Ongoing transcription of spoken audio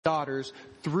daughters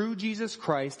through Jesus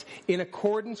Christ in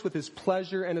accordance with his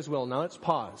pleasure and his will. Now let's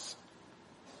pause.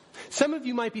 Some of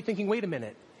you might be thinking, wait a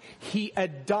minute. He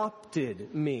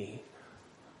adopted me.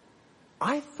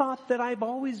 I thought that I've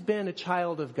always been a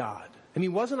child of God. I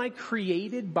mean, wasn't I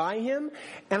created by him?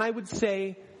 And I would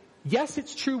say, yes,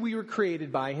 it's true we were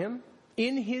created by him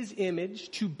in his image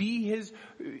to be his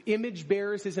image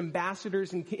bearers, his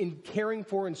ambassadors in caring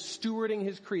for and stewarding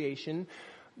his creation.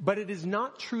 But it is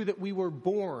not true that we were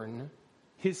born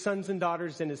his sons and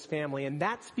daughters in his family. And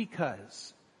that's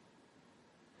because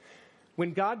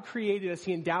when God created us,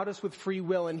 he endowed us with free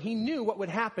will, and he knew what would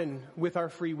happen with our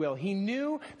free will. He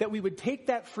knew that we would take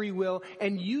that free will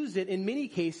and use it in many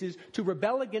cases to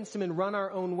rebel against him and run our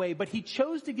own way. But he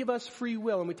chose to give us free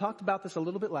will, and we talked about this a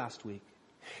little bit last week.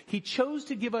 He chose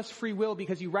to give us free will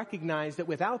because he recognized that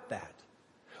without that,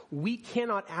 we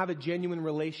cannot have a genuine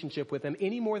relationship with him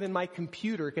any more than my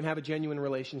computer can have a genuine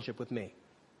relationship with me.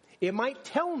 It might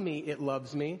tell me it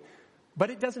loves me, but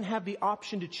it doesn't have the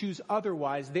option to choose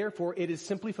otherwise. Therefore, it is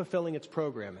simply fulfilling its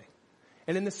programming.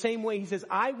 And in the same way, he says,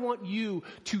 I want you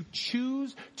to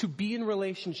choose to be in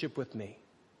relationship with me.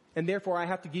 And therefore, I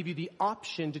have to give you the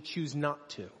option to choose not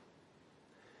to.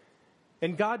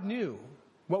 And God knew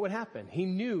what would happen. He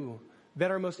knew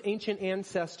that our most ancient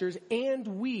ancestors and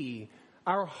we,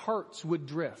 our hearts would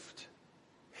drift.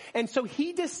 And so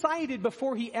he decided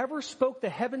before he ever spoke the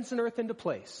heavens and earth into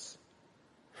place,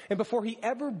 and before he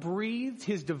ever breathed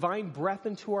his divine breath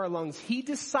into our lungs, he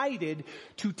decided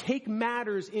to take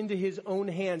matters into his own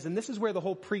hands. And this is where the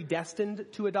whole predestined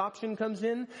to adoption comes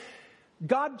in.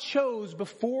 God chose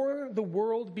before the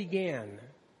world began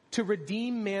to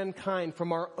redeem mankind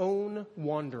from our own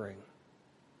wandering.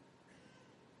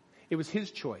 It was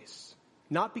his choice,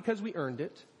 not because we earned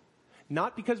it,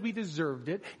 not because we deserved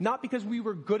it, not because we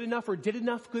were good enough or did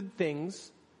enough good things.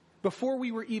 Before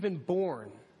we were even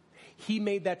born, he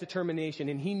made that determination,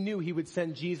 and he knew he would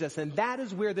send Jesus. And that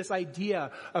is where this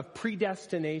idea of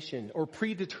predestination or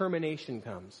predetermination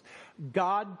comes.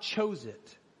 God chose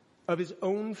it of his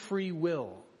own free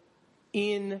will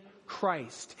in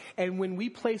Christ. And when we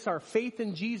place our faith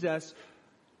in Jesus,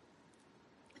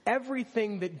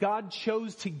 everything that God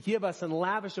chose to give us and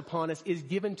lavish upon us is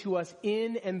given to us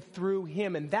in and through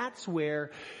him. And that's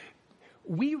where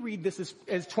we read this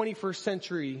as 21st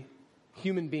century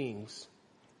human beings.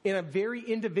 In a very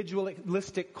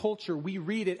individualistic culture, we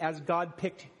read it as God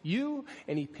picked you,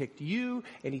 and he picked you,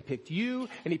 and he picked you,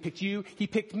 and he picked you. He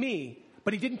picked me,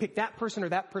 but he didn't pick that person or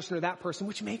that person or that person,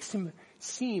 which makes him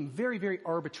seem very, very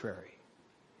arbitrary.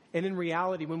 And in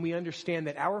reality, when we understand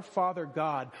that our Father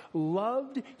God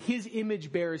loved his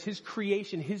image bearers, his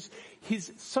creation,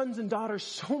 his sons and daughters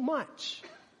so much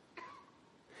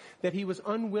that he was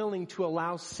unwilling to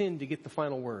allow sin to get the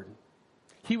final word.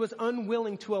 He was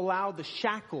unwilling to allow the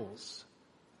shackles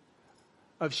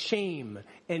of shame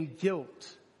and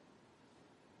guilt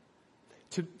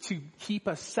to keep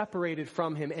us separated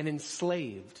from him and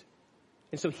enslaved.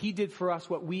 And so he did for us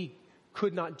what we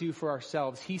could not do for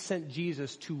ourselves. He sent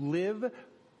Jesus to live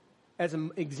as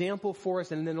an example for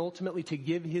us and then ultimately to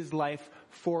give his life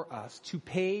for us, to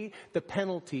pay the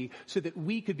penalty so that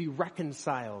we could be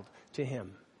reconciled to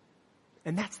him.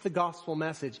 And that's the gospel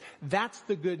message. That's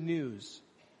the good news.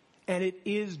 And it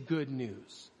is good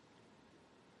news.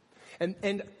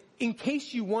 And in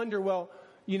case you wonder, well,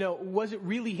 was it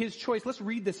really his choice? Let's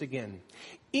read this again.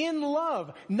 In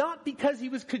love, not because he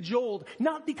was cajoled,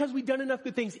 not because we've done enough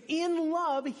good things. In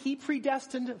love, he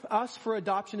predestined us for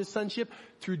adoption as sonship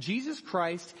through Jesus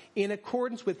Christ in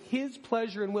accordance with his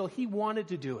pleasure and will. He wanted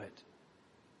to do it.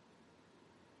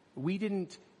 We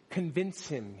didn't convince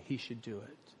him he should do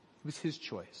it. It was his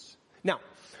choice. Now,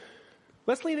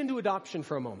 let's lean into adoption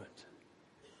for a moment.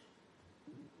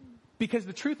 Because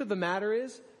the truth of the matter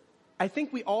is, I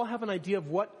think we all have an idea of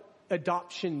what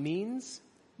adoption means,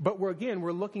 but we're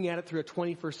looking at it through a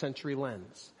 21st century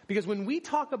lens. Because when we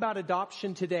talk about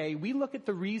adoption today, we look at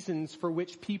the reasons for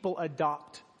which people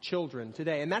adopt children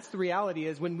today. And that's the reality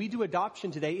is when we do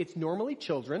adoption today, it's normally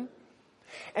children.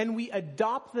 And we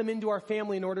adopt them into our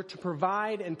family in order to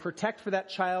provide and protect for that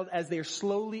child as they are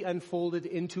slowly unfolded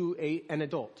into an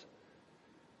adult.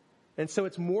 And so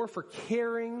it's more for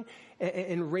caring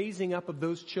and raising up of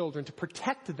those children to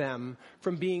protect them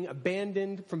from being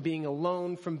abandoned, from being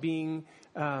alone, from being,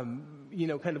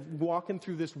 kind of walking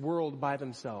through this world by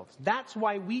themselves. That's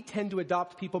why we tend to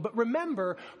adopt people. But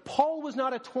remember, Paul was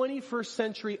not a 21st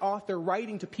century author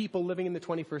writing to people living in the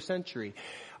 21st century.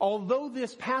 Although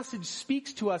this passage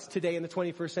speaks to us today in the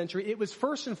 21st century, it was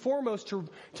first and foremost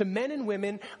to men and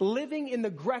women living in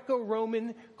the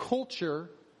Greco-Roman culture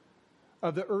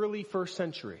of the early first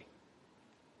century.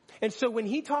 And so when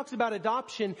he talks about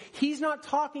adoption, he's not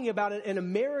talking about an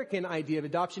American idea of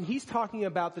adoption. He's talking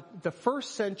about the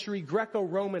first century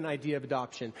Greco-Roman idea of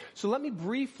adoption. So let me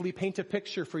briefly paint a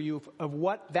picture for you of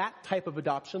what that type of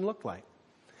adoption looked like.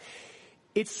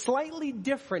 It's slightly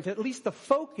different, at least the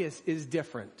focus is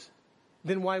different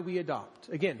than why we adopt.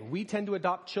 Again, we tend to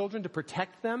adopt children to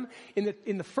protect them.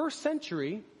 In the first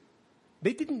century,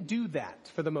 they didn't do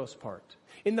that for the most part.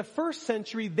 In the first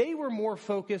century, they were more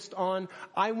focused on,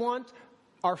 I want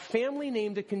our family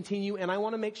name to continue, and I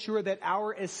want to make sure that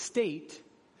our estate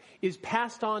is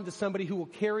passed on to somebody who will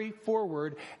carry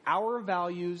forward our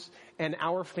values and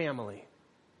our family.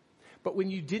 But when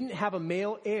you didn't have a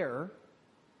male heir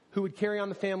who would carry on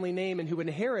the family name and who would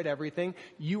inherit everything,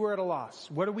 you were at a loss.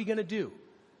 What are we going to do?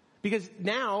 Because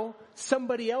now,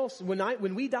 somebody else,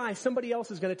 when we die, somebody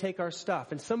else is going to take our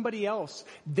stuff. And somebody else,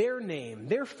 their name,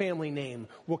 their family name,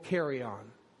 will carry on.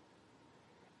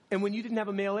 And when you didn't have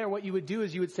a male heir, what you would do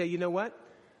is you would say, you know what?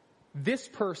 This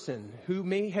person who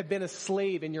may have been a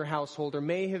slave in your household or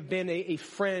may have been a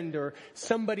friend or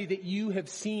somebody that you have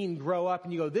seen grow up,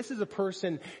 and you go, this is a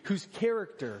person whose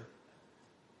character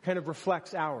kind of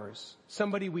reflects ours.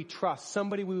 Somebody we trust,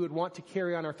 somebody we would want to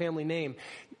carry on our family name.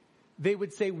 They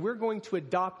would say, we're going to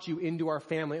adopt you into our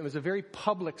family. It was a very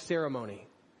public ceremony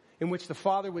in which the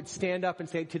father would stand up and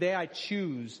say, today I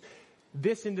choose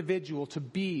this individual to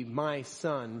be my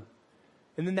son.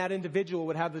 And then that individual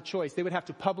would have the choice. They would have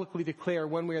to publicly declare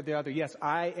one way or the other, yes,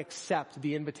 I accept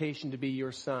the invitation to be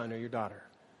your son or your daughter.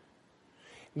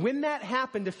 When that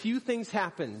happened, a few things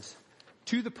happened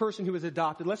to the person who was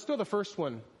adopted. Let's throw the first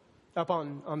one up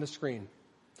on the screen.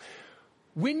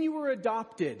 When you were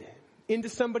adopted into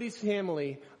somebody's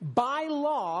family, by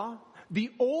law,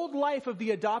 the old life of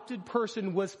the adopted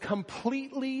person was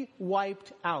completely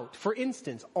wiped out. For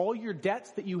instance, all your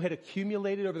debts that you had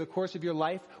accumulated over the course of your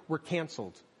life were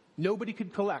canceled. Nobody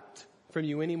could collect from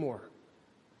you anymore.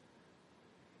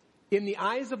 In the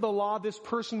eyes of the law, this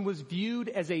person was viewed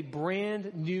as a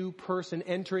brand new person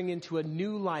entering into a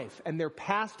new life, and their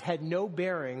past had no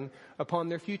bearing upon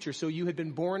their future. So you had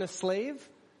been born a slave,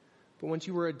 but once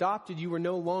you were adopted, you were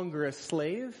no longer a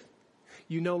slave.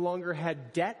 You no longer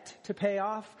had debt to pay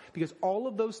off, because all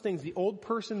of those things, the old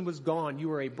person was gone. You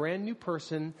were a brand new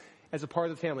person as a part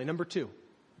of the family. Number two,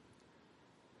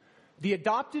 the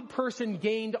adopted person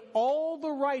gained all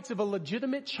the rights of a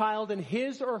legitimate child in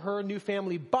his or her new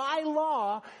family. By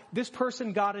law, this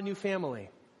person got a new family.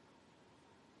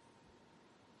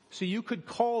 So you could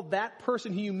call that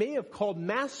person who you may have called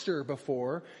master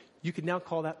before, you could now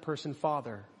call that person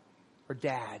father or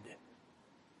dad.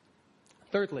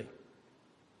 Thirdly,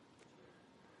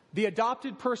 the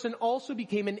adopted person also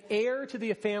became an heir to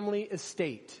the family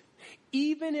estate.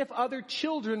 Even if other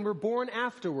children were born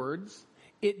afterwards,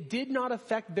 it did not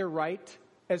affect their right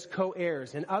as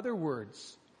co-heirs. In other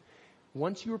words,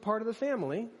 once you were part of the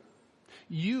family,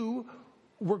 you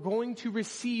were going to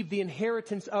receive the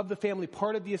inheritance of the family,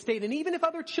 part of the estate. And even if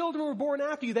other children were born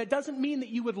after you, that doesn't mean that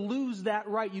you would lose that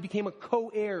right. You became a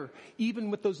co-heir, even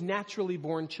with those naturally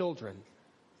born children.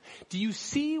 Do you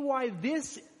see why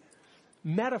this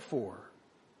metaphor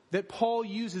that Paul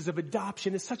uses of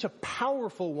adoption is such a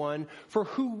powerful one for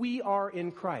who we are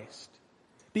in Christ?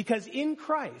 Because in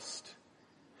Christ,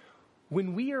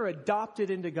 when we are adopted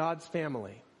into God's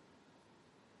family,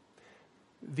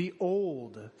 the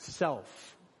old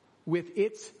self with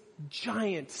its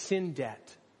giant sin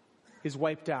debt is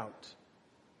wiped out.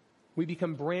 We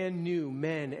become brand new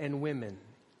men and women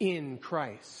in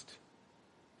Christ.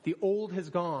 The old has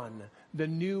gone, the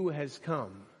new has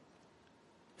come.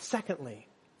 Secondly,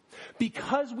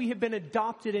 because we have been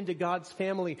adopted into God's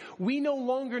family, we no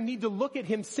longer need to look at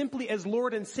Him simply as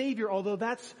Lord and Savior, although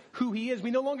that's who He is.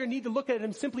 We no longer need to look at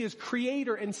Him simply as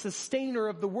Creator and Sustainer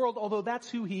of the world, although that's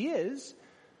who He is.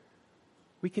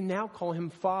 We can now call Him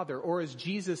Father, or as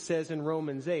Jesus says in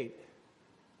Romans 8,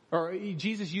 or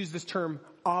Jesus used this term,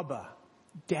 Abba,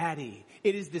 Daddy.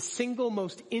 It is the single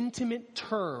most intimate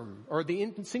term, or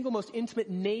the single most intimate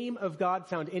name of God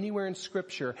found anywhere in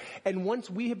Scripture. And once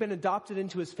we have been adopted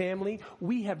into His family,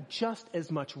 we have just as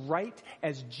much right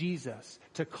as Jesus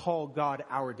to call God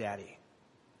our Daddy.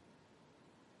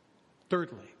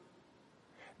 Thirdly,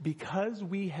 because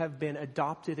we have been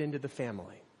adopted into the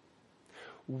family,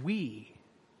 we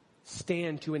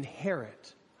stand to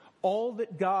inherit all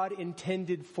that God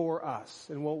intended for us.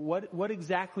 And well, what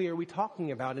exactly are we talking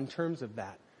about in terms of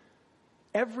that?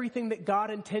 Everything that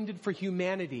God intended for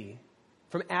humanity,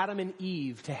 from Adam and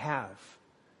Eve to have.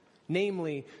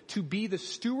 Namely, to be the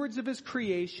stewards of His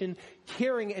creation,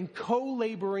 caring and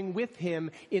co-laboring with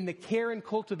Him in the care and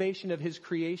cultivation of His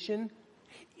creation.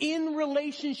 in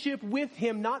relationship with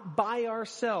him, not by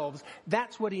ourselves.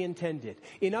 That's what he intended.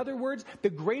 In other words, the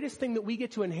greatest thing that we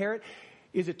get to inherit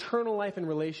is eternal life in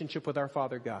relationship with our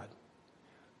Father God.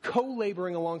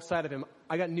 Co-laboring alongside of him.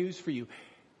 I got news for you.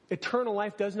 Eternal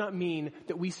life does not mean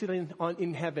that we sit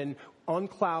in heaven on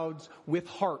clouds with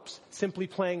harps, simply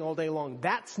playing all day long.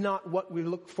 That's not what we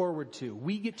look forward to.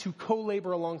 We get to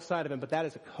co-labor alongside of him, but that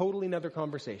is a totally another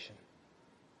conversation.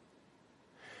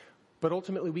 But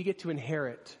ultimately, we get to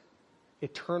inherit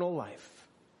eternal life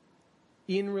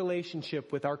in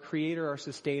relationship with our Creator, our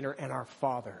Sustainer, and our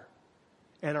Father,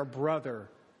 and our brother,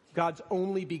 God's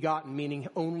only begotten, meaning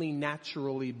only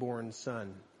naturally born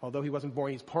Son. Although he wasn't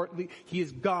born, he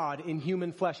is God in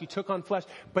human flesh. He took on flesh,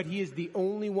 but he is the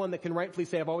only one that can rightfully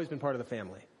say, I've always been part of the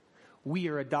family. We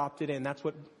are adopted in. That's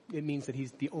what it means that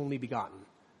he's the only begotten.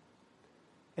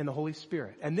 And the Holy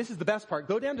Spirit. And this is the best part.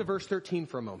 Go down to verse 13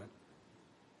 for a moment.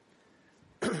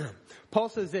 Paul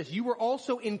says this, you were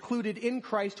also included in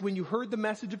Christ when you heard the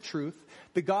message of truth,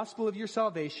 the gospel of your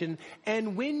salvation,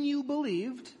 and when you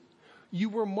believed, you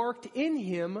were marked in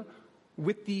him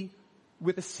with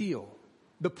a seal,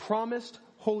 the promised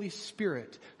Holy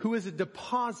Spirit, who is a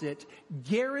deposit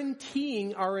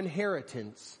guaranteeing our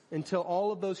inheritance until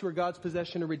all of those who are God's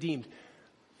possession are redeemed.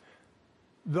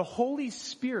 The Holy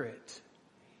Spirit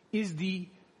is the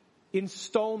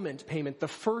installment payment, the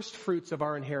first fruits of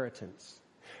our inheritance.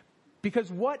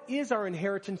 Because what is our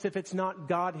inheritance if it's not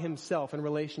God himself in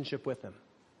relationship with him?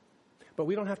 But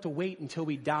we don't have to wait until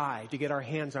we die to get our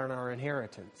hands on our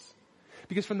inheritance.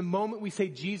 Because from the moment we say,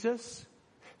 Jesus,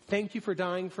 thank you for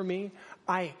dying for me,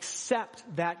 I accept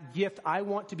that gift. I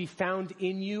want to be found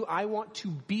in you. I want to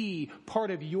be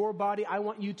part of your body. I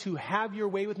want you to have your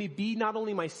way with me. Be not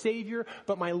only my Savior,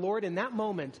 but my Lord. In that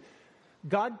moment,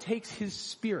 God takes his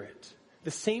Spirit,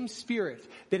 the same Spirit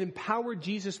that empowered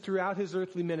Jesus throughout his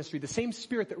earthly ministry, the same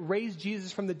Spirit that raised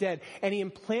Jesus from the dead, and he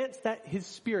implants his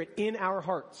Spirit in our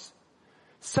hearts.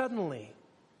 Suddenly,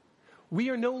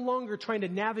 we are no longer trying to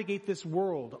navigate this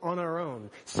world on our own.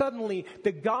 Suddenly,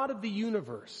 the God of the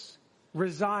universe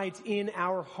resides in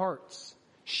our hearts,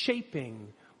 shaping,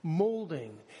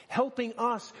 molding, helping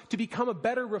us to become a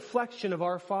better reflection of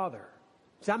our Father.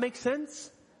 Does that make sense?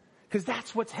 Because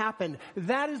that's what's happened.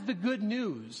 That is the good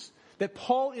news that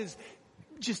Paul is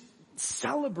just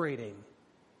celebrating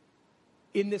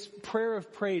in this prayer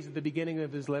of praise at the beginning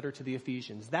of his letter to the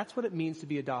Ephesians. That's what it means to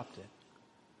be adopted.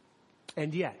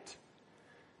 And yet,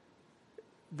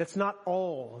 that's not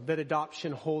all that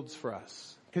adoption holds for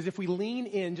us. Because if we lean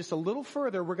in just a little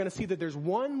further, we're going to see that there's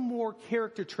one more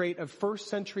character trait of first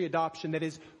century adoption that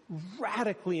is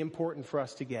radically important for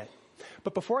us to get.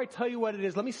 But before I tell you what it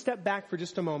is, let me step back for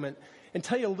just a moment and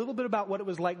tell you a little bit about what it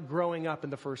was like growing up in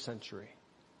the first century.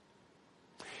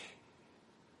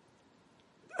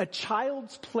 A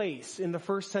child's place in the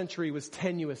first century was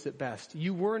tenuous at best.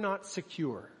 You were not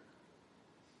secure.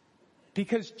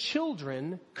 Because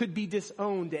children could be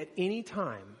disowned at any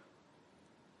time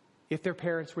if their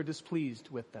parents were displeased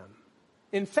with them.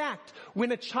 In fact,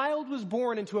 when a child was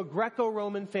born into a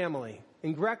Greco-Roman family,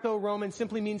 and Greco-Roman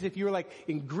simply means if you're like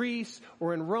in Greece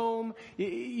or in Rome,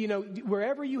 you know,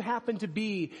 wherever you happen to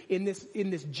be in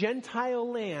this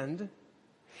Gentile land,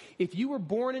 if you were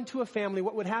born into a family,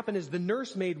 what would happen is the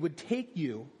nursemaid would take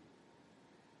you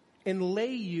and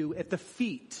lay you at the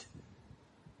feet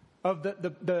of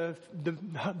the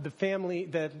family,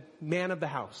 the man of the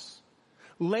house.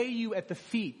 Lay you at the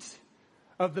feet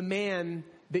of the man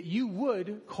that you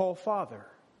would call father.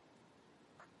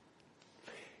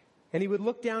 And he would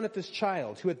look down at this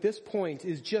child, who at this point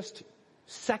is just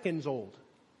seconds old.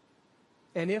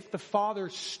 And if the father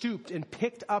stooped and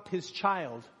picked up his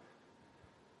child,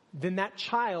 then that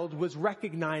child was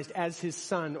recognized as his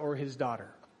son or his daughter.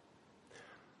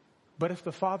 But if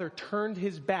the father turned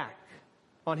his back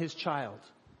on his child,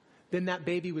 then that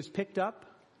baby was picked up,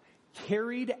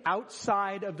 carried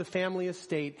outside of the family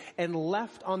estate, and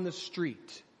left on the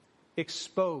street,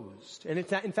 exposed. And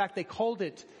in fact, they called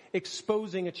it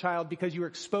exposing a child because you were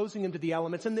exposing him to the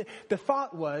elements. And the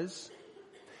thought was,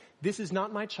 this is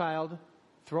not my child,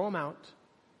 throw him out,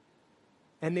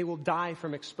 and they will die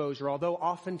from exposure. Although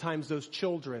oftentimes those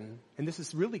children, and this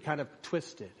is really kind of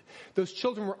twisted, those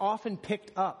children were often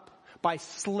picked up by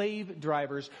slave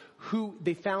drivers who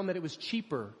they found that it was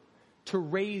cheaper to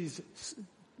raise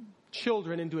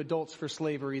children into adults for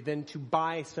slavery than to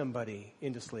buy somebody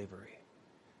into slavery.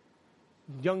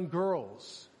 Young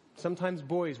girls, sometimes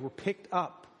boys, were picked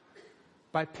up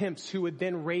by pimps who would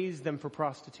then raise them for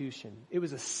prostitution. It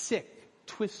was a sick,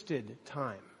 twisted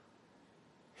time.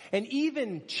 And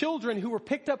even children who were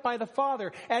picked up by the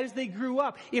Father as they grew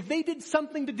up, if they did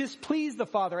something to displease the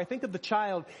Father, I think of the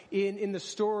child in the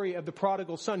story of the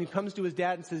prodigal son who comes to his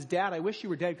dad and says, "Dad, I wish you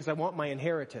were dead because I want my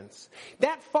inheritance."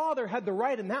 That father had the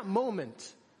right in that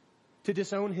moment to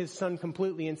disown his son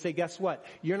completely and say, "Guess what?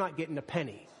 You're not getting a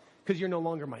penny because you're no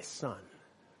longer my son."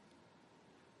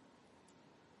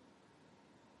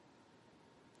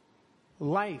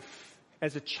 Life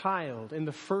as a child in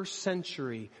the first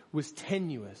century was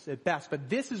tenuous at best. But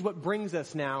this is what brings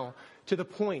us now to the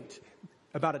point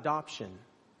about adoption.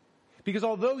 Because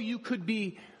although you could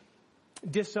be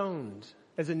disowned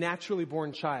as a naturally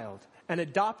born child, an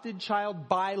adopted child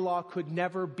by law could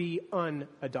never be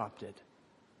unadopted.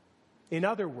 In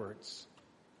other words,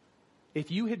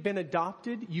 if you had been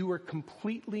adopted, you were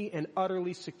completely and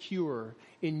utterly secure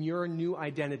in your new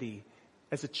identity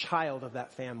as a child of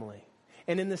that family.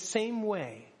 And in the same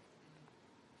way,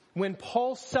 when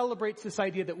Paul celebrates this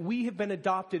idea that we have been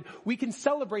adopted, we can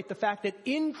celebrate the fact that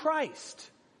in Christ,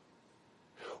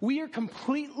 we are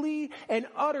completely and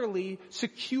utterly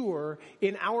secure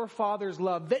in our Father's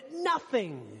love, that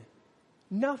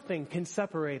nothing can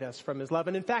separate us from His love.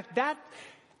 And in fact, that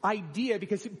idea,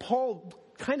 because Paul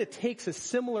kind of takes a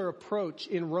similar approach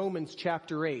in Romans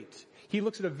chapter 8. He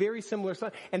looks at a very similar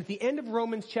stuff. And at the end of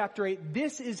Romans chapter 8,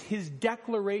 this is his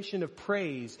declaration of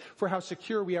praise for how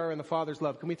secure we are in the Father's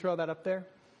love. Can we throw that up there?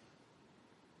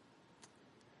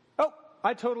 Oh,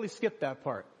 I totally skipped that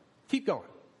part. Keep going.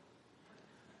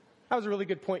 That was a really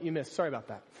good point you missed. Sorry about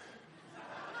that.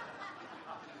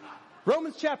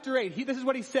 Romans chapter 8, this is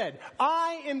what he said.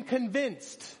 "I am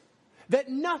convinced that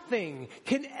nothing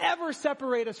can ever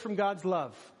separate us from God's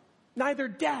love. Neither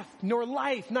death, nor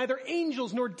life, neither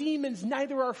angels, nor demons,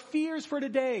 neither our fears for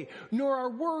today, nor our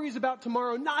worries about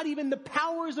tomorrow, not even the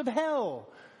powers of hell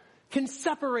can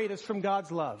separate us from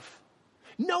God's love.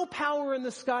 No power in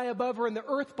the sky above or in the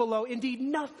earth below, indeed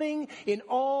nothing in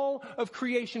all of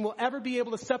creation will ever be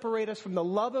able to separate us from the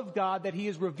love of God that He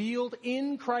has revealed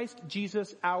in Christ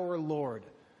Jesus our Lord."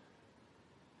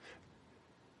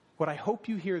 What I hope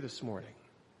you hear this morning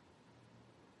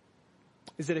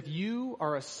is that if you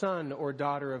are a son or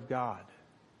daughter of God,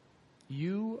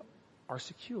 you are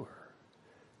secure.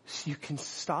 So you can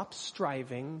stop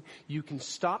striving. You can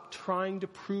stop trying to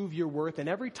prove your worth. And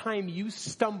every time you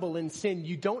stumble in sin,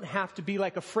 you don't have to be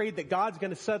like afraid that God's going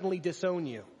to suddenly disown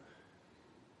you.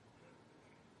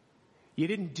 You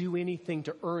didn't do anything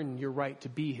to earn your right to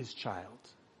be His child.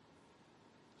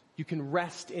 You can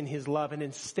rest in His love, and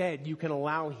instead you can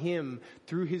allow Him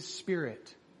through His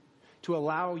Spirit to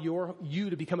allow you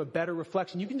to become a better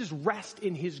reflection. You can just rest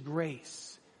in His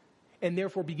grace and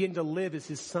therefore begin to live as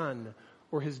His son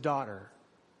or His daughter.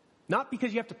 Not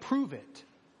because you have to prove it,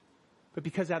 but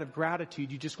because out of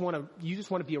gratitude you just want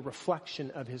to be a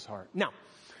reflection of His heart. Now,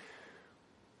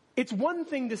 it's one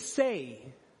thing to say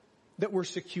that we're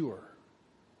secure.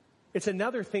 It's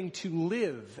another thing to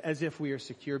live as if we are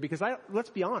secure, because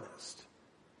let's be honest.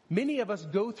 Many of us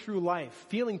go through life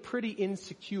feeling pretty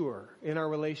insecure in our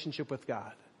relationship with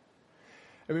God.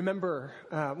 I remember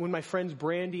when my friends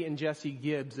Brandy and Jesse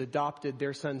Gibbs adopted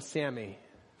their son Sammy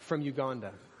from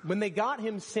Uganda. When they got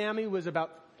him, Sammy was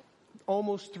about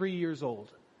almost 3 years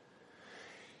old.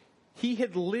 He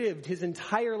had lived his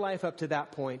entire life up to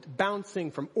that point,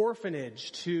 bouncing from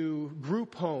orphanage to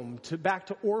group home to back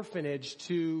to orphanage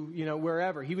to,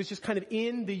 wherever. He was just kind of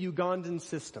in the Ugandan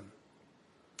system.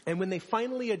 And when they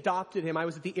finally adopted him, I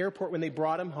was at the airport when they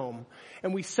brought him home,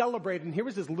 and we celebrated, and here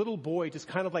was this little boy just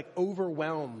kind of like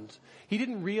overwhelmed. He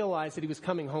didn't realize that he was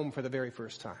coming home for the very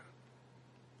first time.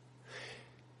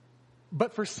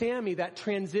 But for Sammy, that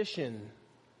transition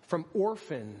from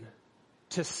orphan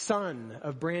to son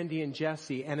of Brandy and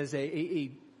Jesse, and as a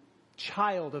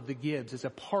child of the Gibbs, as a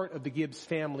part of the Gibbs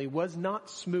family, was not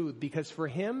smooth, because for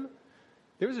him,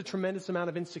 there was a tremendous amount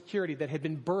of insecurity that had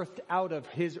been birthed out of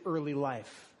his early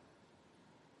life.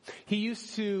 He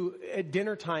used to, at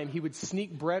dinner time, he would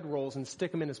sneak bread rolls and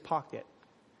stick them in his pocket.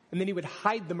 And then he would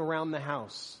hide them around the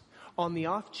house on the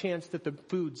off chance that the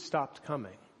food stopped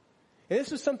coming. And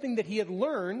this was something that he had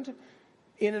learned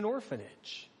in an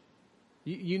orphanage.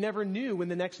 You never knew when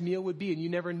the next meal would be, and you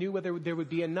never knew whether there would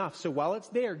be enough. So while it's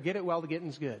there, get it while the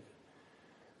getting's good.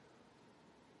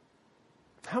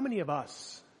 How many of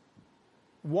us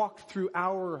walk through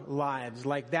our lives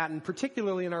like that, and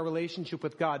particularly in our relationship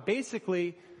with God?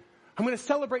 Basically, I'm going to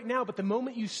celebrate now, but the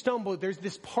moment you stumble, there's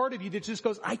this part of you that just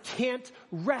goes, I can't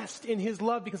rest in His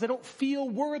love because I don't feel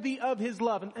worthy of His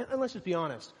love. And let's just be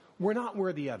honest, we're not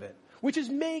worthy of it, which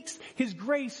makes His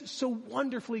grace so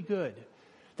wonderfully good.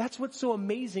 That's what's so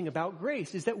amazing about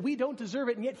grace, is that we don't deserve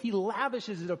it, and yet He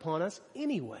lavishes it upon us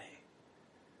anyway.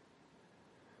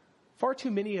 Far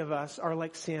too many of us are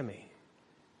like Sammy.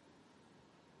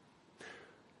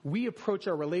 We approach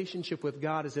our relationship with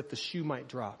God as if the shoe might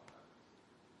drop.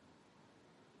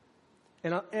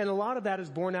 And a lot of that is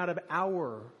born out of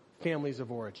our families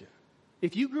of origin.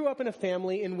 If you grew up in a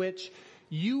family in which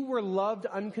you were loved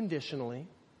unconditionally,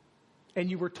 and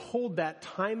you were told that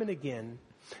time and again,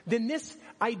 then this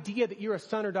idea that you're a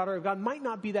son or daughter of God might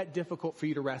not be that difficult for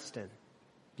you to rest in.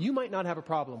 You might not have a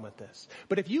problem with this.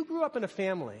 But if you grew up in a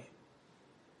family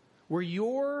where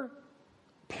your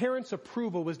parents'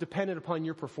 approval was dependent upon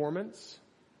your performance,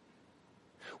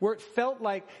 where it felt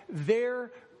like their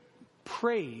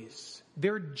praise,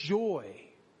 their joy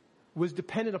was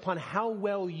dependent upon how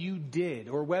well you did,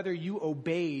 or whether you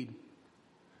obeyed,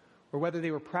 or whether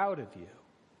they were proud of you,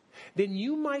 then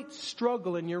you might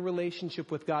struggle in your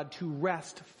relationship with God to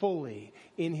rest fully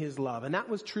in His love. And that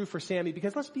was true for Sammy,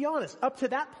 because let's be honest, up to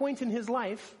that point in his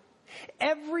life,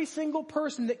 every single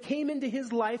person that came into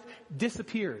his life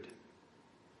disappeared.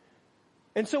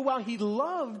 And so while he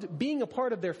loved being a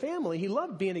part of their family, he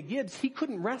loved being a Gibbs, he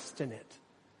couldn't rest in it.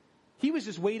 He was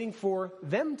just waiting for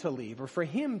them to leave, or for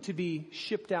him to be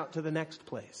shipped out to the next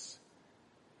place.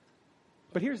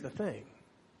 But here's the thing.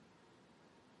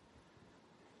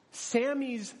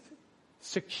 Sammy's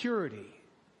security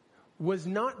was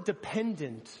not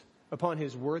dependent upon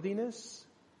his worthiness,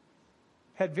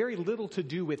 had very little to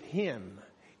do with him.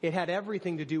 It had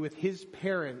everything to do with his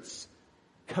parents'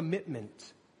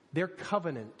 commitment, their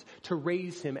covenant to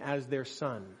raise him as their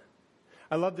son.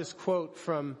 I love this quote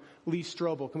from Lee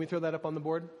Strobel. Can we throw that up on the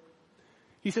board?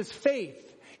 He says,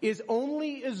 "Faith is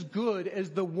only as good as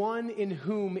the one in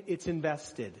whom it's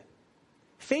invested."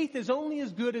 Faith is only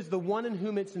as good as the one in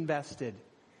whom it's invested.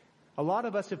 A lot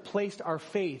of us have placed our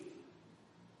faith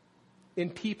in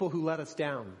people who let us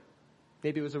down.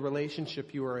 Maybe it was a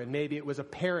relationship you were in. Maybe it was a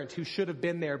parent who should have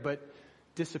been there but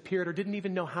disappeared or didn't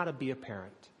even know how to be a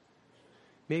parent.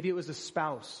 Maybe it was a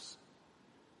spouse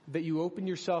that you opened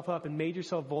yourself up and made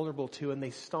yourself vulnerable to, and they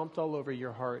stomped all over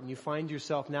your heart, and you find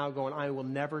yourself now going, I will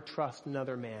never trust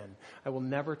another man. I will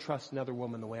never trust another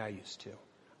woman the way I used to.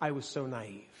 I was so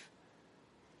naive.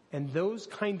 And those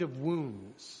kind of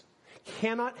wounds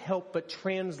cannot help but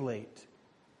translate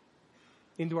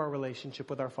into our relationship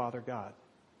with our Father God.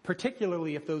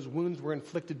 Particularly if those wounds were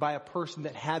inflicted by a person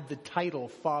that had the title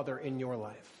Father in your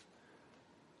life.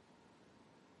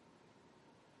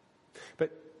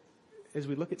 But as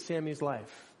we look at Sammy's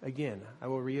life, again, I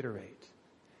will reiterate.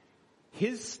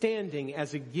 His standing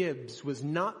as a Gibbs was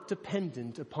not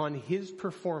dependent upon his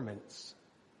performance.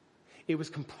 It was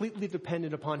completely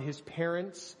dependent upon his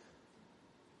parents'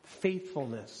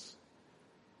 faithfulness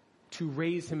to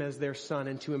raise him as their son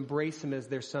and to embrace him as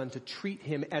their son, to treat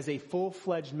him as a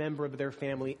full-fledged member of their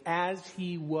family as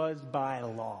he was by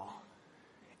law.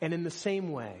 And in the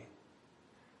same way,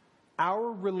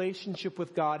 our relationship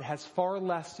with God has far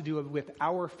less to do with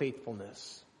our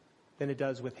faithfulness than it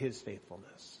does with His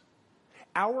faithfulness.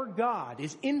 Our God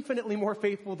is infinitely more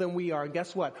faithful than we are. And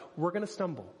guess what? We're going to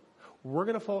stumble. We're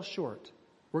going to fall short.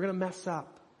 We're going to mess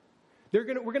up. We're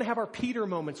going to have our Peter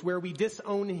moments where we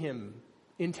disown Him,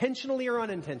 intentionally or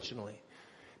unintentionally.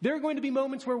 There are going to be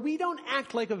moments where we don't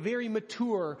act like a very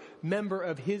mature member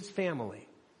of His family.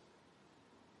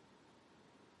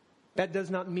 That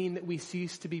does not mean that we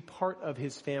cease to be part of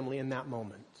His family in that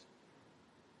moment.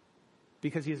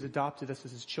 Because He has adopted us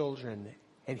as His children,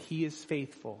 and He is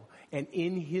faithful. And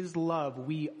in His love,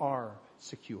 we are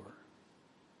secure.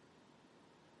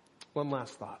 One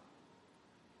last thought.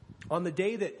 On the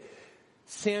day that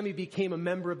Sammy became a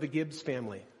member of the Gibbs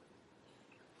family,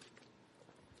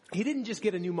 he didn't just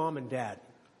get a new mom and dad.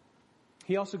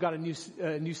 He also got a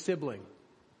new sibling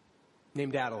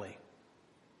named Adelaide.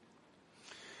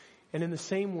 And in the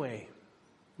same way,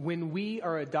 when we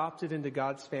are adopted into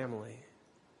God's family,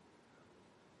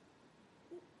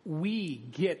 we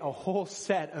get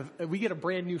a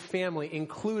brand new family,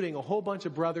 including a whole bunch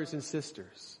of brothers and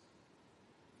sisters.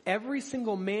 Every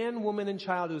single man, woman, and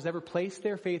child who has ever placed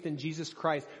their faith in Jesus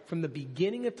Christ from the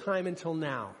beginning of time until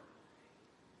now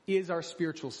is our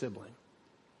spiritual sibling.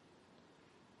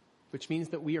 Which means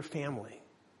that we are family.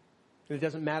 And it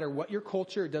doesn't matter what your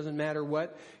culture, it doesn't matter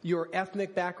what your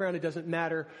ethnic background, it doesn't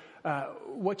matter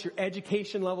what your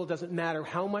education level, it doesn't matter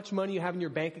how much money you have in your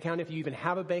bank account, if you even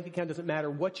have a bank account, it doesn't matter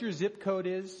what your zip code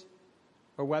is,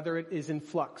 or whether it is in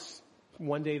flux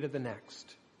one day to the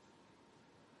next.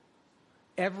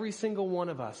 Every single one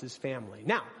of us is family.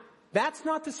 Now, that's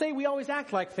not to say we always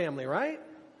act like family, right?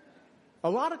 A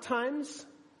lot of times,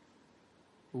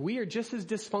 we are just as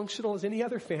dysfunctional as any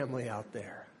other family out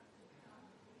there.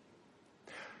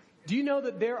 Do you know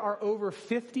that there are over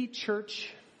 50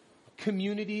 church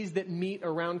communities that meet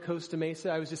around Costa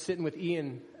Mesa. I was just sitting with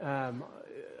Ian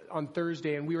on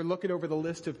Thursday, and we were looking over the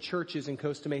list of churches in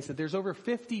Costa Mesa. There's over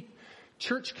 50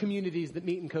 church communities that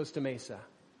meet in Costa Mesa.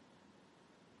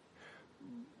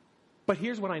 But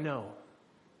here's what I know.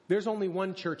 There's only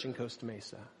one church in Costa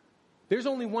Mesa. There's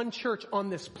only one church on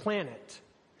this planet.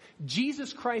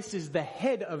 Jesus Christ is the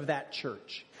head of that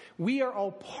church. We are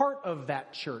all part of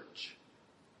that church,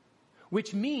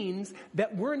 which means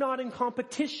that we're not in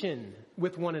competition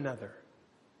with one another.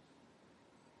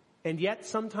 And yet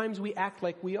sometimes we act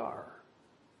like we are.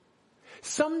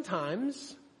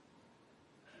 Sometimes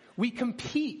we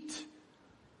compete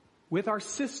with our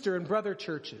sister and brother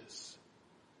churches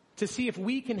to see if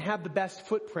we can have the best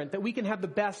footprint, that we can have the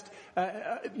best,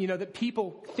 that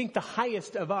people think the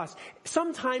highest of us.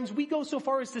 Sometimes we go so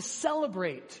far as to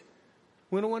celebrate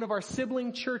when one of our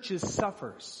sibling churches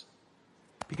suffers,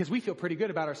 because we feel pretty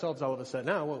good about ourselves all of a sudden.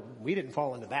 No, well, we didn't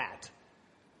fall into that.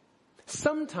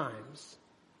 Sometimes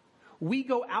we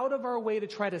go out of our way to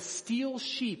try to steal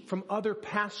sheep from other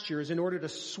pastures in order to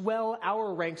swell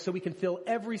our ranks so we can fill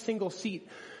every single seat,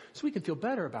 so we can feel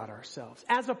better about ourselves,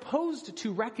 as opposed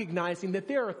to recognizing that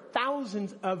there are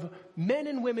thousands of men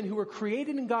and women who are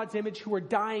created in God's image who are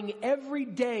dying every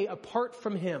day apart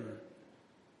from Him.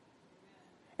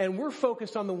 And we're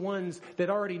focused on the ones that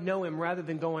already know Him rather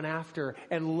than going after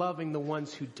and loving the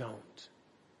ones who don't.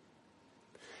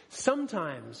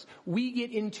 Sometimes we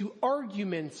get into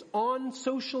arguments on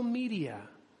social media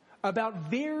about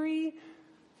very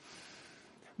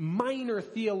minor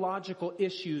theological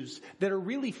issues that are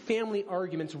really family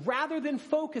arguments, rather than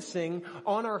focusing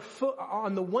on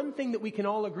on the one thing that we can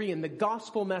all agree in, the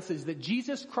gospel message that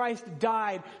Jesus Christ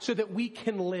died so that we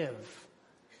can live.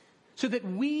 So that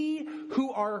we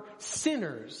who are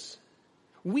sinners,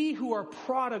 we who are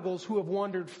prodigals who have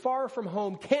wandered far from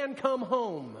home can come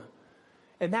home.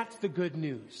 And that's the good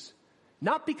news.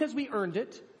 Not because we earned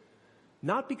it.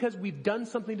 Not because we've done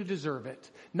something to deserve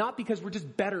it. Not because we're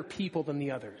just better people than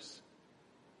the others.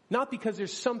 Not because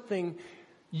there's something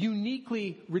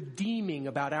uniquely redeeming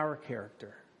about our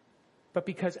character. But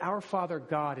because our Father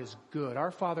God is good.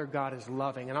 Our Father God is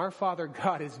loving. And our Father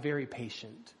God is very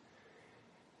patient.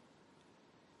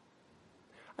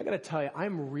 I got to tell you,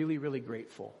 I'm really, really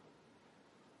grateful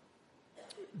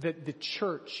that the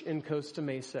church in Costa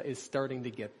Mesa is starting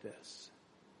to get this.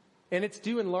 And it's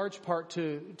due in large part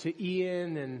to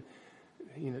Ian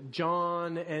and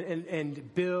John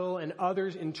and Bill and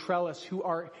others in Trellis who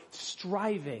are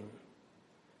striving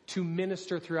to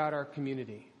minister throughout our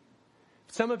community.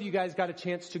 Some of you guys got a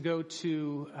chance to go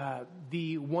to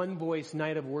the One Voice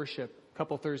Night of Worship a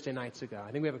couple Thursday nights ago.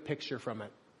 I think we have a picture from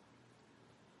it.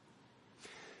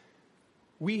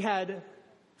 We had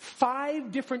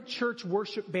 5 different church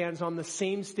worship bands on the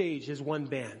same stage as one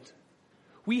band.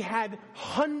 We had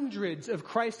hundreds of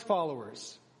Christ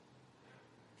followers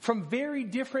from very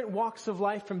different walks of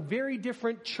life, from very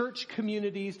different church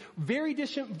communities, very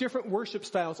different worship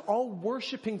styles, all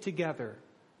worshiping together,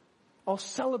 all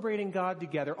celebrating God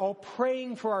together, all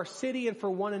praying for our city and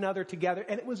for one another together.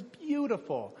 And it was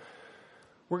beautiful.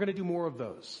 We're going to do more of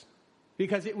those,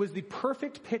 because it was the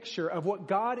perfect picture of what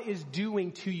God is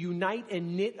doing to unite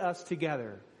and knit us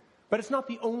together. But it's not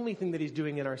the only thing that He's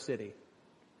doing in our city.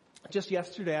 Just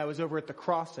yesterday, I was over at the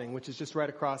Crossing, which is just right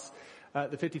across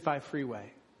the 55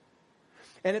 freeway.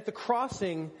 And at the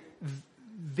Crossing,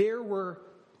 there were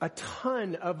a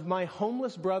ton of my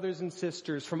homeless brothers and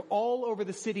sisters from all over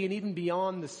the city and even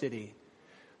beyond the city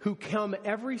who come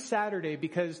every Saturday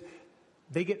because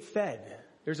they get fed.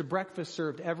 There's a breakfast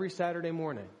served every Saturday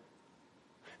morning.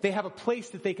 They have a place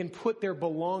that they can put their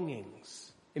belongings.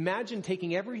 Imagine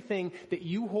taking everything that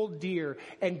you hold dear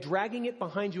and dragging it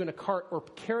behind you in a cart or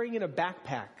carrying in a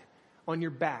backpack on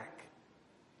your back.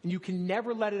 And you can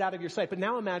never let it out of your sight. But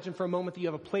now imagine for a moment that you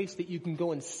have a place that you can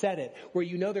go and set it, where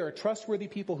you know there are trustworthy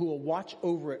people who will watch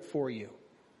over it for you.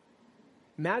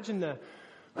 Imagine the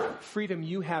freedom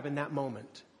you have in that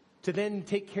moment to then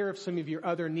take care of some of your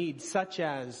other needs, such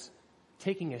as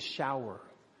taking a shower.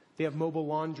 They have mobile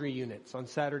laundry units on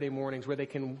Saturday mornings where they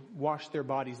can wash their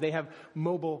bodies. They have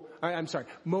mobile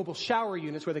shower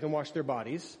units where they can wash their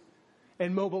bodies,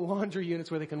 and mobile laundry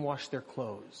units where they can wash their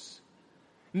clothes.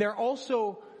 And there are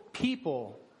also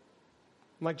people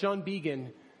like John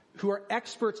Began who are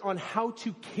experts on how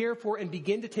to care for and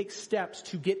begin to take steps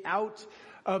to get out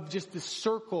of just the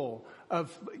circle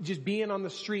of just being on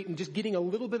the street and just getting a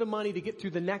little bit of money to get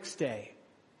through the next day,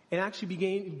 and actually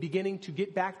beginning to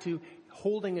get back to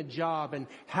holding a job and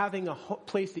having a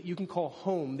place that you can call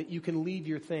home, that you can leave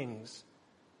your things.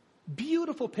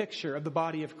 Beautiful picture of the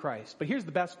body of Christ. But here's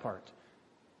the best part.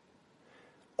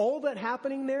 all that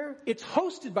happening there, it's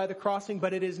hosted by the Crossing,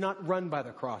 but it is not run by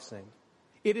the Crossing.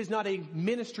 It is not a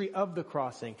ministry of the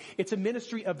Crossing. It's a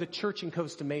ministry of the church in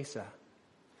Costa Mesa.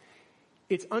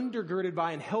 It's undergirded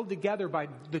by and held together by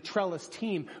the Trellis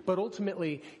team, but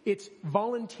ultimately it's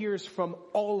volunteers from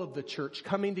all of the church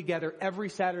coming together every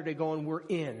Saturday going, we're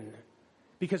in.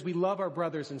 Because we love our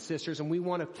brothers and sisters and we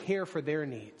want to care for their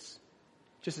needs,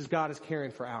 just as God is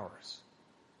caring for ours.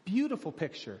 Beautiful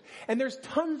picture. And there's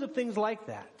tons of things like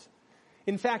that.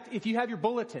 In fact, if you have your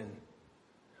bulletin,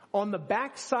 on the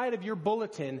back side of your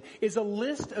bulletin is a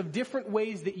list of different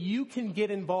ways that you can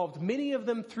get involved, many of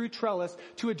them through Trellis,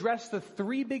 to address the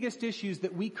 3 biggest issues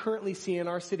that we currently see in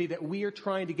our city that we are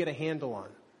trying to get a handle on.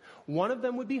 One of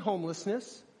them would be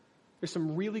homelessness. There's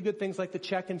some really good things like the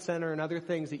check-in center and other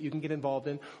things that you can get involved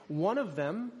in. One of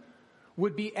them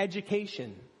would be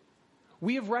education.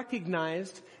 We have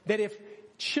recognized that if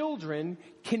children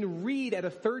can read at a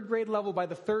 3rd grade level by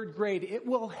the 3rd grade, it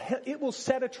will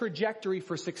set a trajectory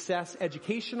for success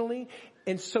educationally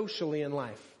and socially in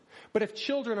life. But if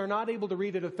children are not able to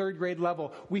read at a 3rd grade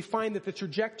level, we find that the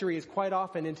trajectory is quite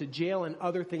often into jail and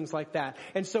other things like that.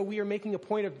 And so we are making a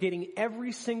point of getting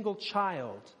every single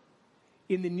child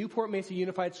in the Newport Mesa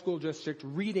Unified School District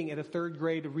reading at a 3rd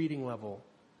grade reading level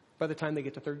by the time they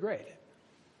get to 3rd grade.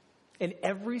 And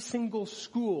every single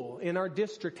school in our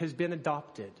district has been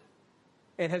adopted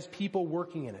and has people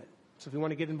working in it. So if we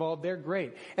want to get involved there,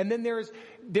 great. And then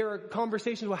there are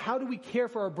conversations, well, how do we care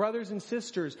for our brothers and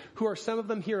sisters who are, some of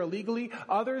them here illegally,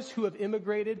 others who have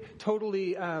immigrated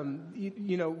totally,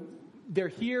 they're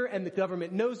here and the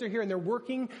government knows they're here and they're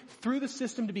working through the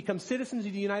system to become citizens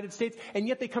of the United States, and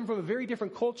yet they come from a very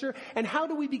different culture. And how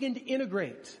do we begin to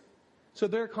integrate? So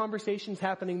there are conversations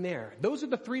happening there. Those are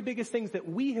the 3 biggest things that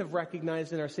we have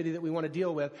recognized in our city that we want to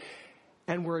deal with,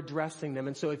 and we're addressing them.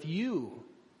 And so if you,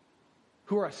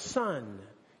 who are a son,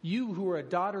 you who are a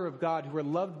daughter of God, who are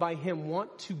loved by Him,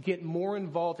 want to get more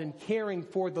involved in caring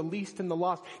for the least and the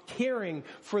lost, caring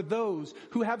for those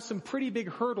who have some pretty big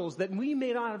hurdles that we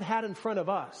may not have had in front of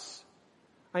us,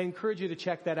 I encourage you to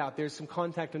check that out. There's some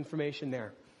contact information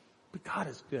there. But God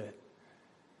is good.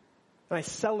 And I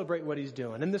celebrate what He's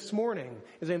doing. And this morning,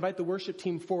 as I invite the worship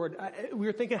team forward, we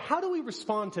were thinking, how do we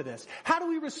respond to this? How do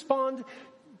we respond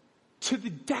to the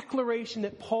declaration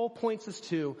that Paul points us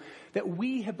to, that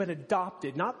we have been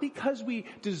adopted, not because we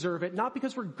deserve it, not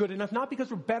because we're good enough, not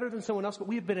because we're better than someone else, but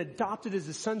we have been adopted as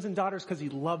His sons and daughters because He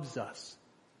loves us.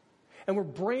 And we're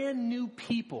brand new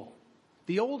people.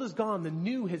 The old is gone, the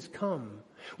new has come.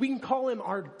 We can call Him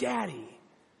our daddy,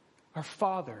 our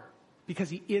Father, because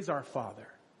He is our Father.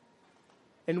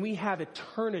 And we have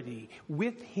eternity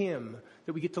with Him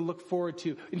that we get to look forward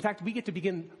to. In fact, we get to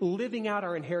begin living out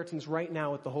our inheritance right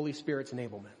now with the Holy Spirit's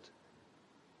enablement.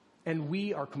 And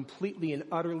we are completely and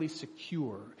utterly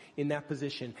secure in that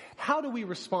position. How do we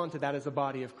respond to that as a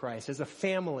body of Christ, as a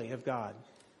family of God?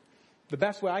 The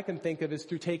best way I can think of is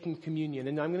through taking communion.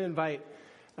 And I'm going to invite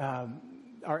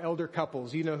our elder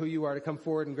couples, you know who you are, to come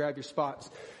forward and grab your spots.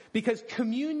 Because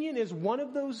communion is one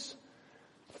of those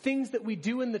things that we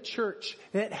do in the church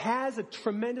that has a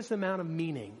tremendous amount of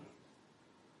meaning.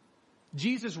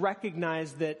 Jesus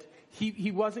recognized that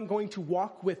he wasn't going to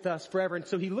walk with us forever. And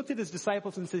so He looked at His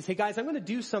disciples and says, hey guys, I'm going to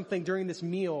do something during this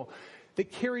meal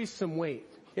that carries some weight.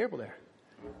 Careful there.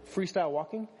 Freestyle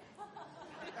walking.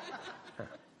 I'm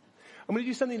going to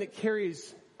do something that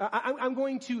carries, I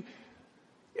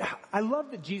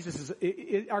love that Jesus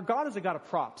our God is a God of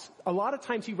props. A lot of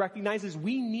times He recognizes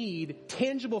we need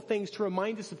tangible things to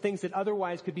remind us of things that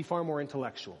otherwise could be far more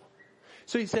intellectual.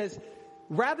 So He says,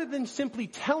 rather than simply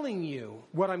telling you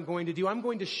what I'm going to do, I'm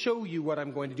going to show you what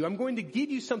I'm going to do. I'm going to give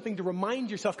you something to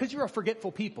remind yourself, because you're a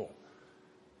forgetful people.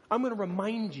 I'm going to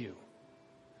remind you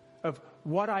of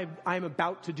what I'm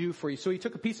about to do for you. So He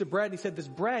took a piece of bread and He said, this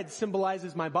bread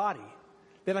symbolizes my body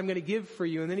that I'm going to give for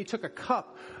you. And then He took a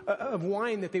cup of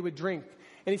wine that they would drink.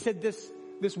 And He said, this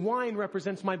wine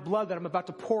represents my blood that I'm about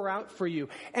to pour out for you.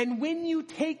 And when you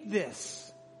take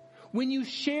this, when you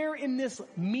share in this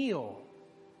meal,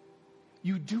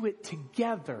 you do it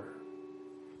together.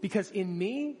 Because in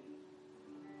me,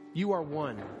 you are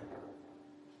one.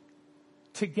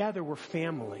 Together we're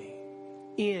family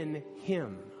in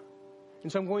Him.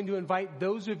 And so I'm going to invite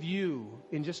those of you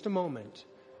in just a moment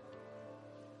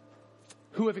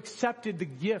who have accepted the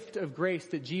gift of grace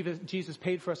that Jesus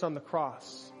paid for us on the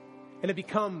cross and have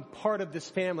become part of this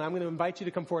family. I'm going to invite you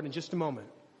to come forward in just a moment,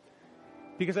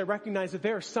 because I recognize that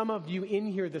there are some of you in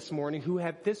here this morning who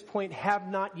at this point have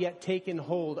not yet taken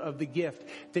hold of the gift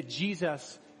that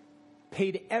Jesus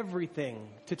paid everything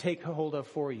to take hold of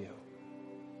for you.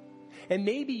 And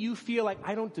maybe you feel like,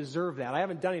 I don't deserve that. I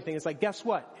haven't done anything. It's like, guess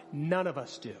what? None of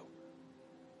us do.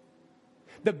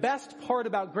 The best part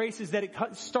about grace is that it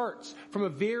starts from a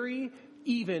very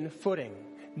even footing.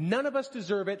 None of us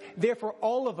deserve it. Therefore,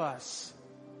 all of us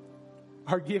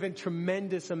are given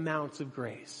tremendous amounts of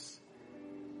grace.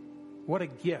 What a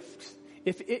gift.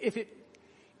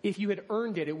 If you had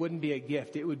earned it, it wouldn't be a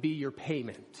gift. It would be your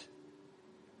payment.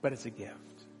 But it's a gift.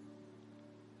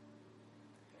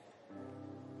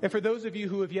 And for those of you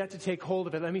who have yet to take hold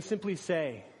of it, let me simply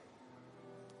say,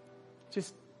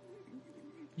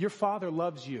 your Father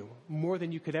loves you more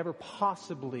than you could ever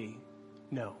possibly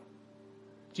know.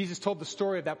 Jesus told the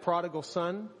story of that prodigal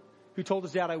son who told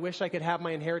his dad, I wish I could have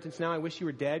my inheritance now. I wish you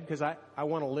were dead because I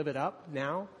want to live it up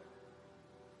now.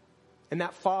 And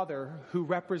that father who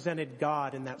represented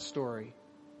God in that story,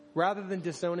 rather than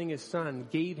disowning his son,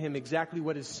 gave him exactly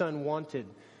what his son wanted,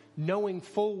 knowing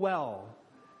full well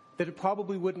that it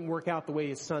probably wouldn't work out the way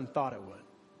his son thought it would.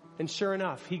 And sure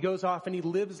enough, he goes off and he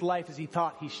lives life as he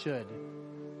thought he should.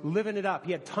 Living it up.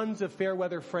 He had tons of fair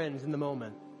weather friends in the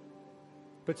moment.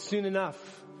 But soon enough,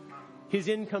 his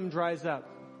income dries up.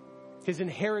 His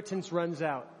inheritance runs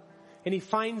out. And he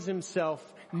finds himself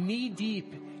knee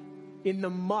deep in the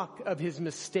muck of his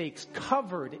mistakes,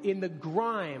 covered in the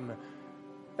grime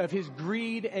of his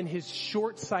greed and his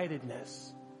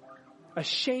short-sightedness,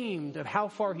 ashamed of how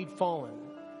far he'd fallen.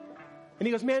 And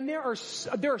he goes, man, there are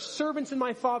servants in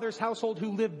my father's household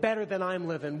who live better than I'm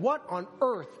living. What on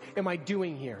earth am I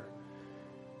doing here?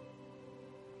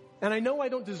 And I know I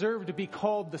don't deserve to be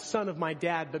called the son of my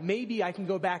dad, but maybe I can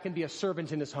go back and be a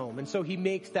servant in his home. And so he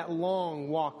makes that long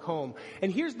walk home.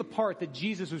 And here's the part that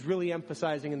Jesus was really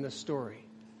emphasizing in this story.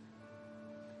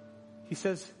 He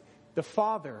says, the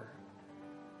father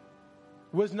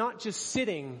was not just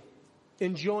sitting,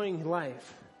 enjoying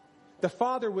life. The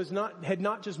father had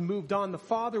not just moved on. The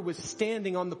father was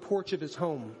standing on the porch of his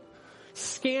home,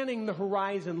 scanning the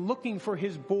horizon, looking for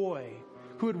his boy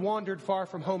who had wandered far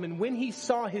from home. And when he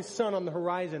saw his son on the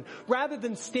horizon, rather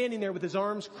than standing there with his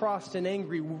arms crossed and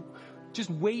angry, just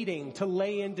waiting to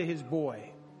lay into his boy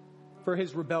for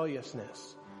his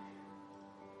rebelliousness,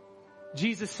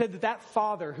 Jesus said that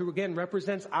father, who again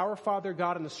represents our Father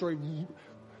God in the story,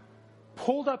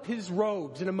 pulled up his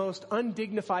robes in a most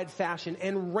undignified fashion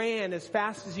and ran as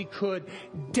fast as he could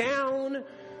down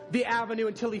the avenue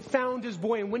until he found his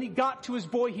boy. And when he got to his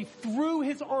boy, he threw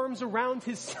his arms around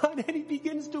his son and he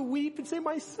begins to weep and say,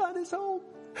 my son is home.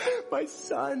 My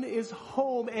son is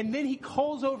home. And then he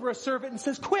calls over a servant and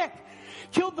says, quick,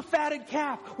 kill the fatted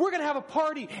calf. We're going to have a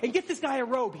party and get this guy a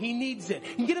robe. He needs it.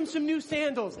 And get him some new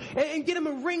sandals and get him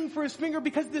a ring for his finger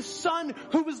because this son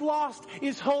who was lost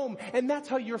is home. And that's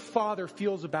how your father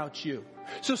feels about you.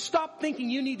 So stop thinking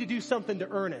you need to do something to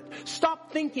earn it.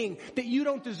 Stop thinking that you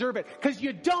don't deserve it, because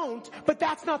you don't, but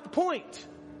that's not the point.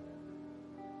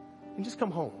 And just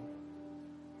come home.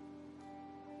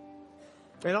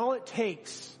 And all it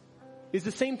takes is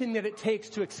the same thing that it takes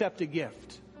to accept a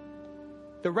gift.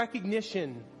 The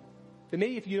recognition that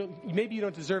maybe you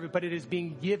don't deserve it, but it is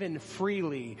being given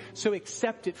freely. So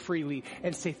accept it freely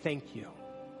and say thank you.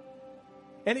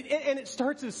 And it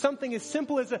starts as something as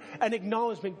simple as an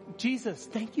acknowledgement. Jesus,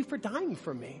 thank you for dying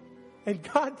for me. And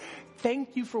God,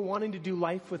 thank you for wanting to do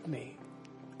life with me.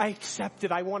 I accept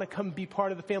it. I want to come be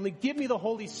part of the family. Give me the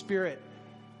Holy Spirit,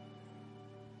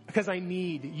 because I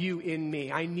need you in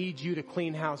me. I need you to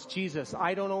clean house. Jesus,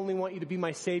 I don't only want you to be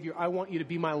my Savior. I want you to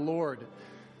be my Lord.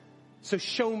 So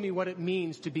show me what it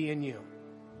means to be in you.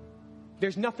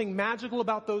 There's nothing magical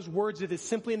about those words. It is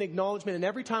simply an acknowledgement. And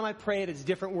every time I pray it, it's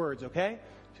different words, okay?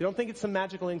 So don't think it's some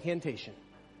magical incantation.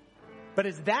 But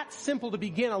it's that simple to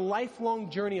begin a lifelong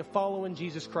journey of following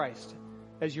Jesus Christ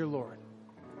as your Lord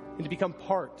and to become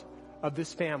part of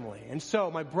this family. And so,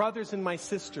 my brothers and my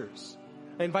sisters,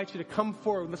 I invite you to come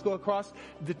forward. Let's go across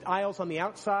the aisles on the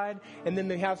outside, and then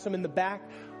they have some in the back.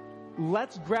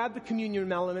 Let's grab the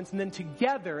communion elements, and then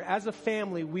together as a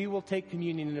family, we will take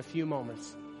communion in a few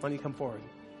moments. Why don't you come forward?